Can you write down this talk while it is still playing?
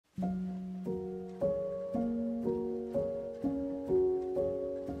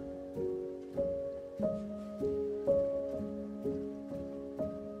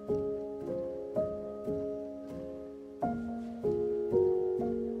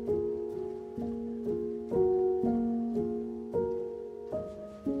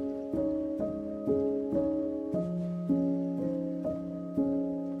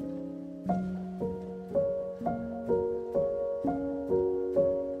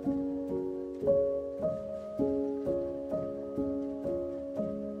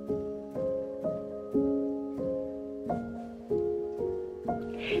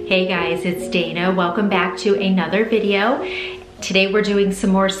Hey guys, it's Dana. Welcome back to another video. Today we're doing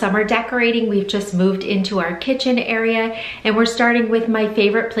some more summer decorating. We've just moved into our kitchen area and we're starting with my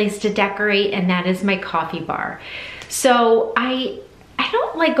favorite place to decorate, and that is my coffee bar. So I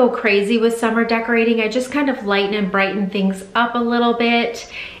don't like go crazy with summer decorating. I just kind of lighten and brighten things up a little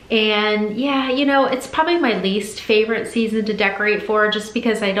bit. And yeah, you know, it's probably my least favorite season to decorate for, just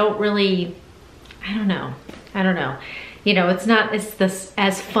because I don't really, I don't know. You know, it's not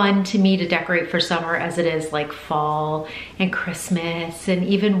as fun to me to decorate for summer as it is like fall and Christmas and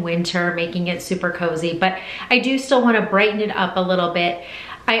even winter, making it super cozy. But I do still want to brighten it up a little bit.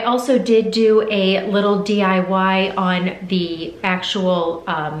 I also did do a little DIY on the actual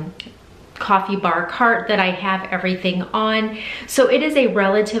coffee bar cart that I have everything on. So it is a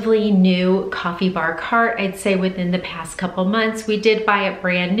relatively new coffee bar cart. I'd say within the past couple months. We did buy it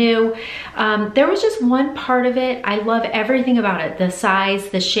brand new. There was just one part of it. I love everything about it. The size,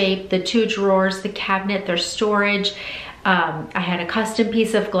 the shape, the two drawers, the cabinet, their storage. I had a custom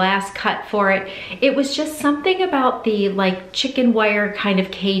piece of glass cut for it. It was just something about the like chicken wire kind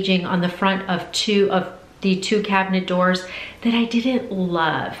of caging on the front of the two cabinet doors that I didn't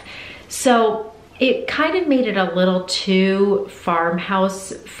love. So it kind of made it a little too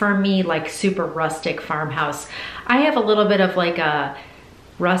farmhouse for me, like super rustic farmhouse. I have a little bit of like a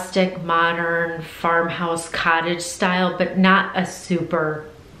rustic, modern farmhouse cottage style, but not a super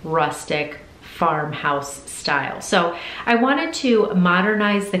rustic farmhouse style. So I wanted to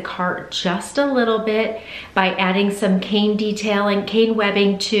modernize the cart just a little bit by adding some cane detailing, cane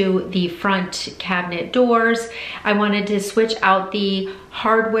webbing to the front cabinet doors. I wanted to switch out the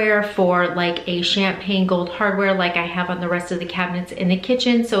hardware for like a champagne gold hardware like I have on the rest of the cabinets in the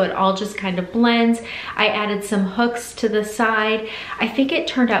kitchen, so it all just kind of blends. I added some hooks to the side. I think it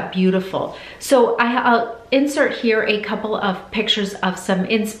turned out beautiful. So I'll insert here a couple of pictures of some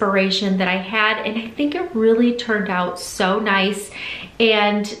inspiration that I had, and I think it really turned out so nice.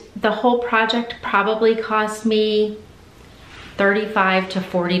 And the whole project probably cost me $35 to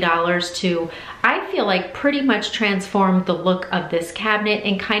 $40 to, I feel like, pretty much transform the look of this cabinet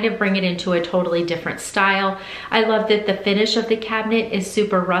and kind of bring it into a totally different style. I love that the finish of the cabinet is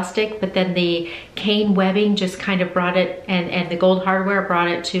super rustic, but then the cane webbing just kind of brought it, and the gold hardware brought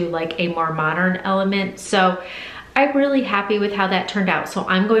it to like a more modern element. So I'm really happy with how that turned out. So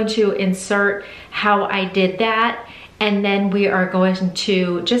I'm going to insert how I did that. And then we are going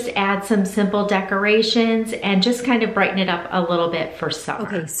to just add some simple decorations and just kind of brighten it up a little bit for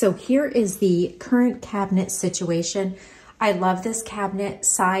summer. Okay, so here is the current cabinet situation. I love this cabinet.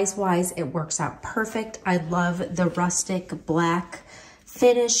 Size-wise, it works out perfect. I love the rustic black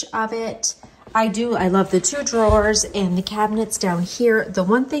finish of it. I love the two drawers and the cabinets down here. The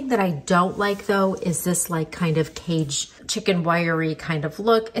one thing that I don't like though is this like kind of cage chicken wiry kind of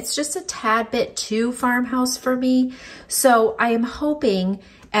look. It's just a tad bit too farmhouse for me. So I am hoping,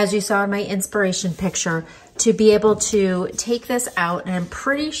 as you saw in my inspiration picture, to be able to take this out, and I'm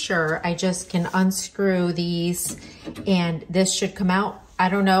pretty sure I just can unscrew these and this should come out. I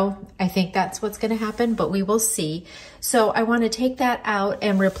don't know. I think that's what's going to happen, but we will see. So I want to take that out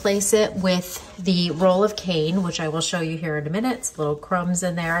and replace it with the roll of cane, which I will show you here in a minute. It's little crumbs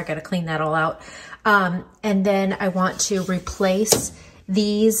in there. I got to clean that all out. And then I want to replace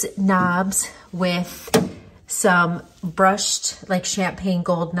these knobs with some brushed like champagne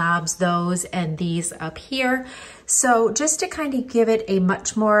gold knobs, those and these up here. So just to kind of give it a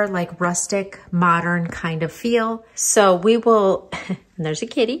much more like rustic, modern kind of feel. So we will, and there's a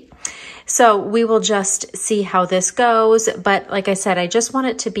kitty. So we will just see how this goes. But like I said, I just want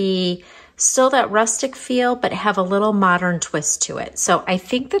it to be still that rustic feel, but have a little modern twist to it. So I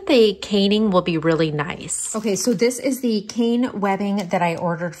think that the caning will be really nice. Okay, so this is the cane webbing that I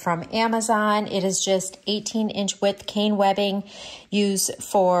ordered from Amazon. It is just 18-inch width cane webbing used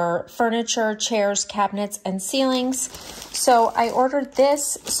for furniture, chairs, cabinets, and ceilings. So I ordered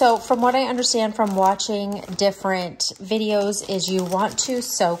this. So from what I understand from watching different videos is you want to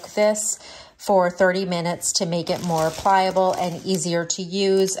soak this for 30 minutes to make it more pliable and easier to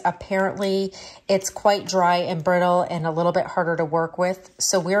use. Apparently, it's quite dry and brittle and a little bit harder to work with.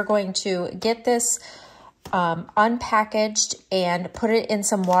 So we're going to get this unpackaged and put it in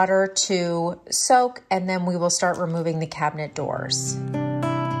some water to soak, and then we will start removing the cabinet doors.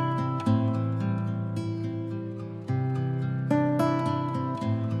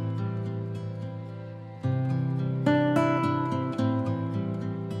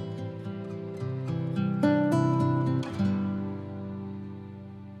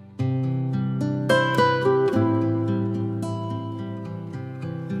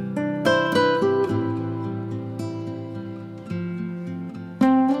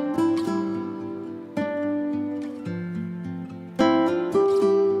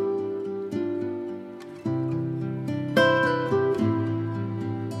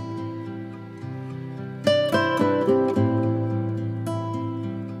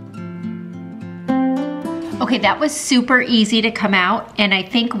 that was super easy to come out, and I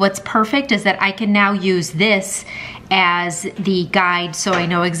think what's perfect is that I can now use this as the guide so I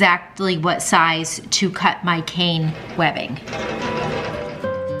know exactly what size to cut my cane webbing.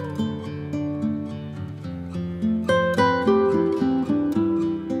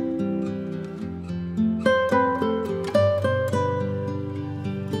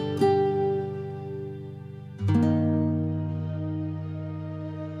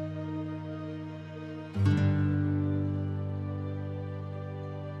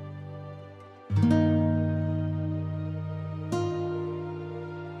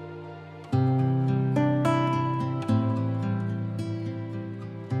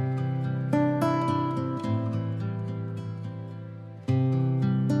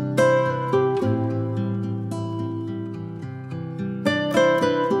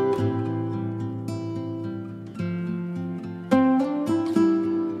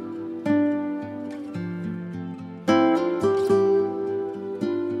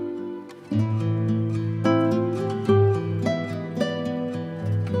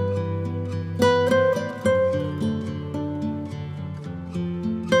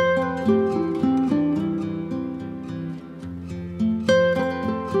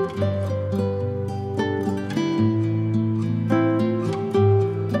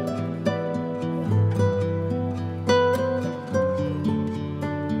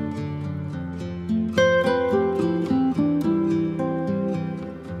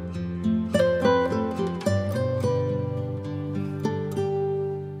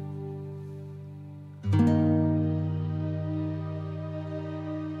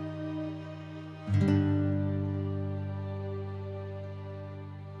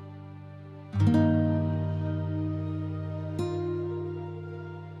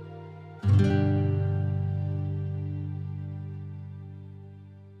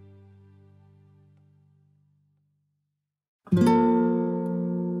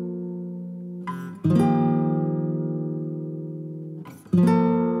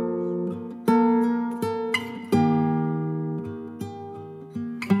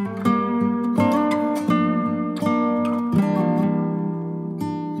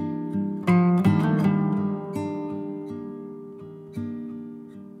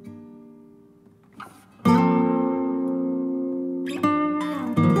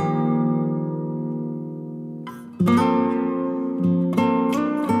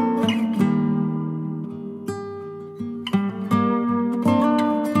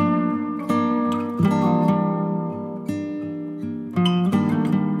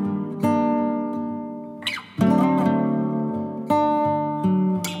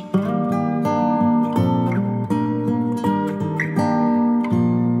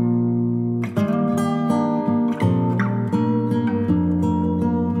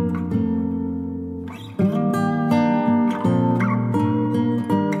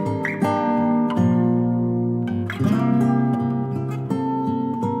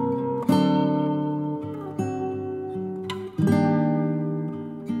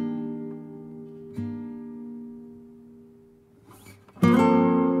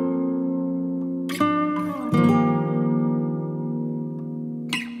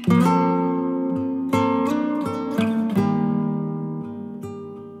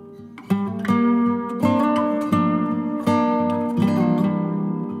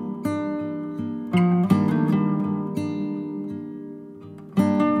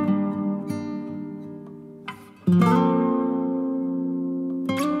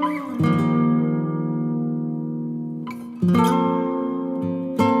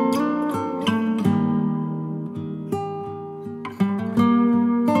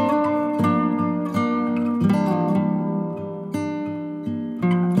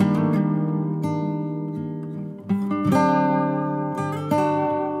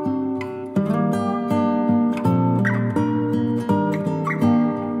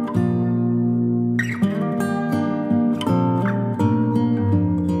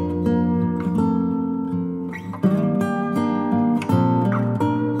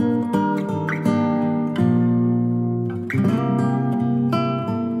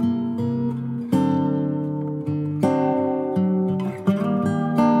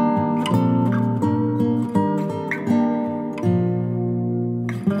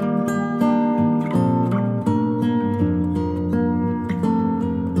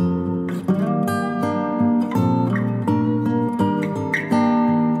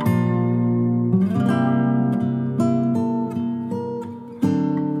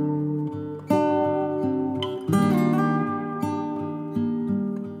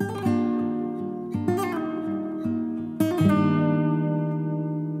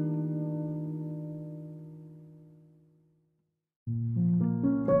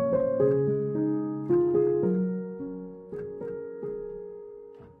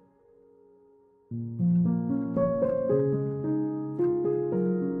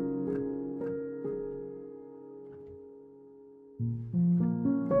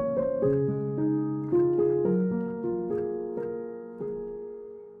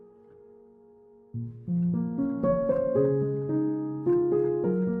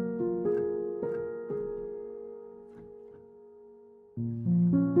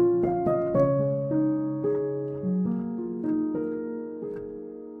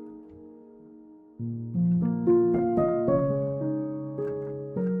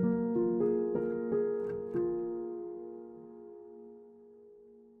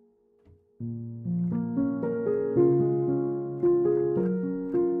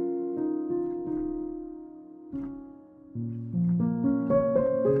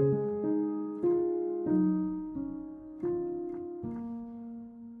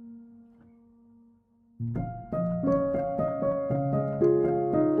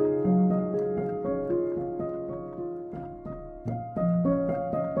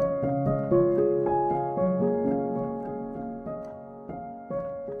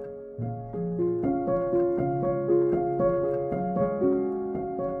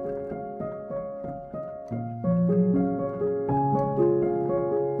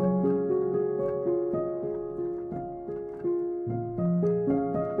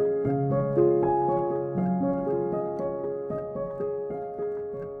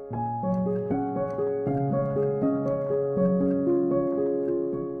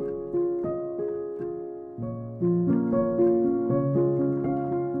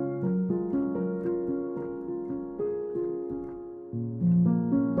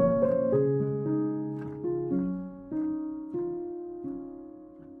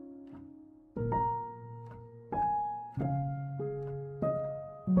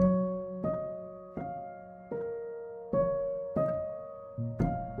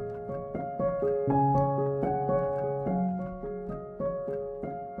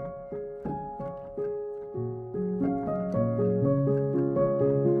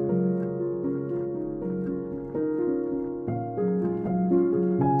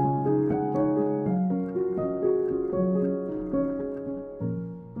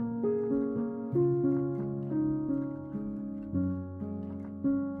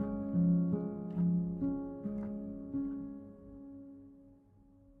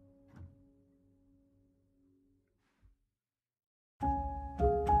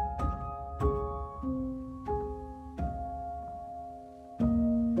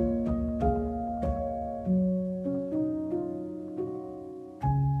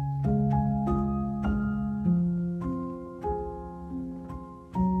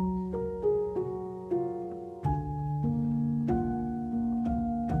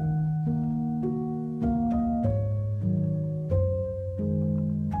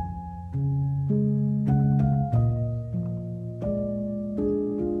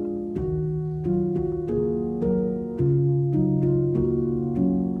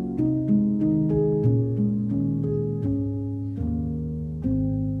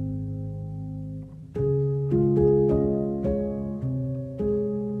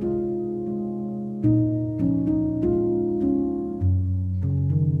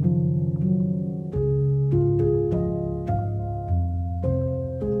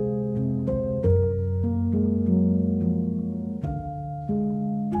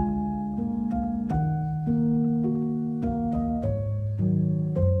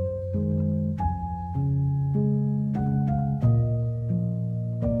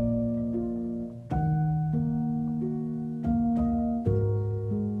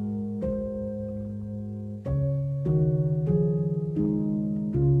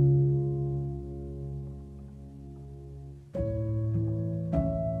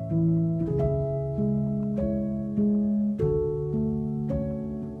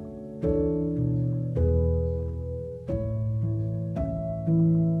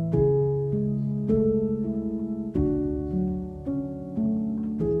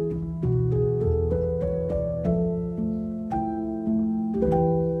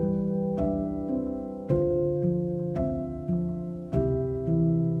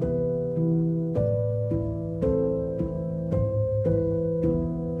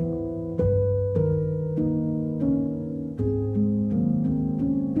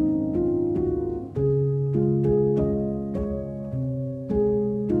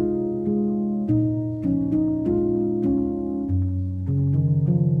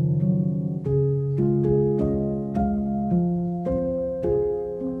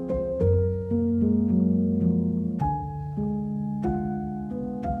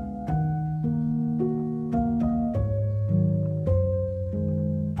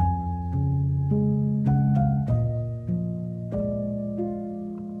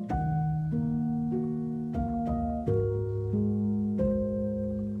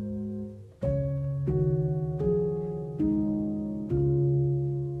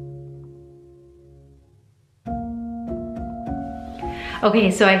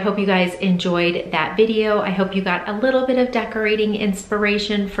 Okay, so I hope you guys enjoyed that video. I hope you got a little bit of decorating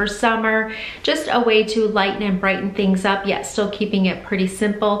inspiration for summer, just a way to lighten and brighten things up, yet still keeping it pretty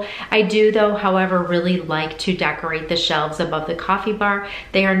simple. I do though, however, really like to decorate the shelves above the coffee bar.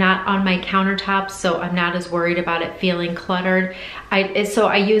 They are not on my countertops, so I'm not as worried about it feeling cluttered. So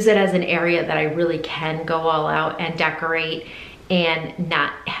I use it as an area that I really can go all out and decorate and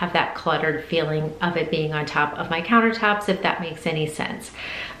not have that cluttered feeling of it being on top of my countertops, if that makes any sense.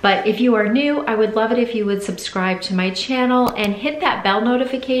 But if you are new, I would love it if you would subscribe to my channel and hit that bell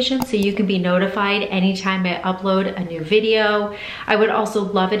notification so you can be notified anytime I upload a new video. I would also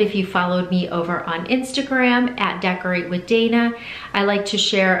love it if you followed me over on Instagram at decoratewithdana. I like to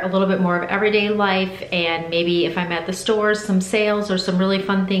share a little bit more of everyday life, and maybe if I'm at the stores, some sales or some really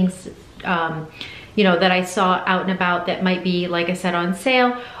fun things you know, that I saw out and about that might be, like I said, on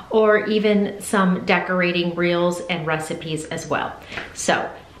sale, or even some decorating reels and recipes as well. So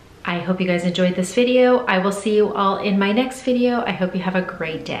I hope you guys enjoyed this video. I will see you all in my next video. I hope you have a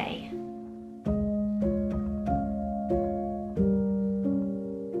great day.